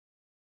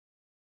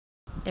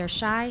They're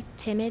shy,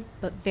 timid,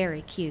 but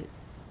very cute.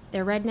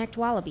 They're red-necked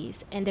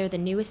wallabies, and they're the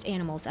newest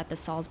animals at the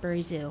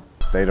Salisbury Zoo.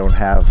 They don't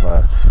have,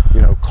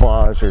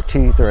 claws or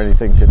teeth or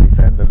anything to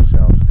defend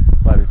themselves,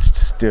 but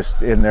it's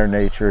just in their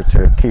nature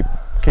to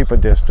keep a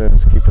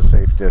distance, keep a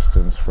safe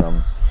distance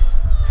from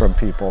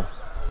people.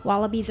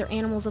 Wallabies are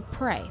animals of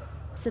prey,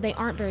 so they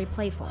aren't very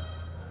playful.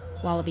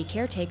 Wallaby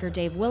caretaker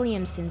Dave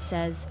Williamson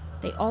says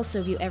they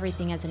also view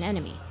everything as an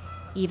enemy,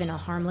 even a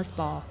harmless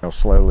ball. They'll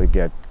slowly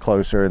get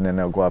closer and then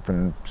they'll go up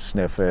and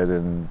sniff it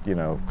and,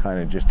 kind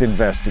of just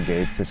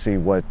investigate to see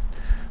what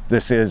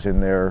this is in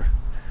their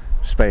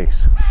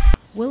space.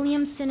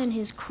 Williamson and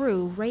his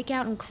crew rake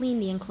out and clean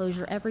the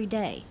enclosure every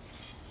day.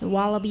 The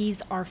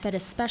wallabies are fed a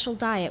special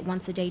diet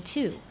once a day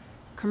too,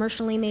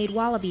 commercially made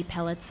wallaby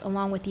pellets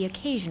along with the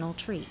occasional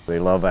treat. They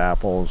love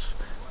apples,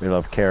 they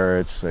love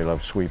carrots, they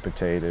love sweet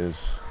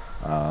potatoes,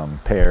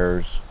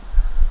 pears,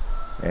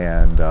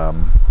 and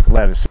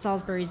lettuce.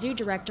 Salisbury Zoo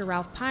Director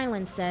Ralph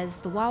Pineland says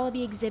the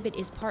wallaby exhibit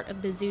is part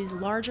of the zoo's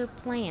larger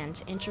plan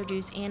to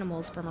introduce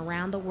animals from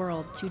around the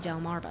world to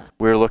Delmarva.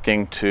 We're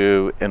looking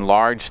to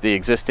enlarge the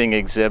existing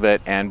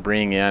exhibit and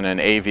bring in an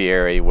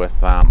aviary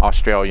with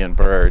Australian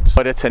birds.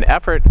 But it's an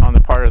effort on the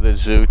part of the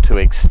zoo to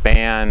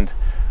expand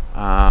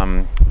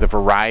the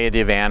variety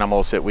of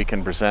animals that we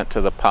can present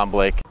to the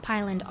public.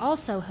 Pineland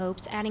also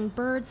hopes adding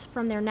birds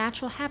from their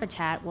natural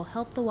habitat will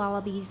help the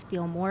wallabies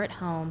feel more at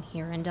home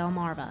here in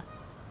Delmarva.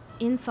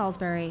 In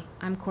Salisbury,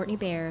 I'm Courtney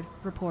Baird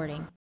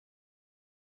reporting.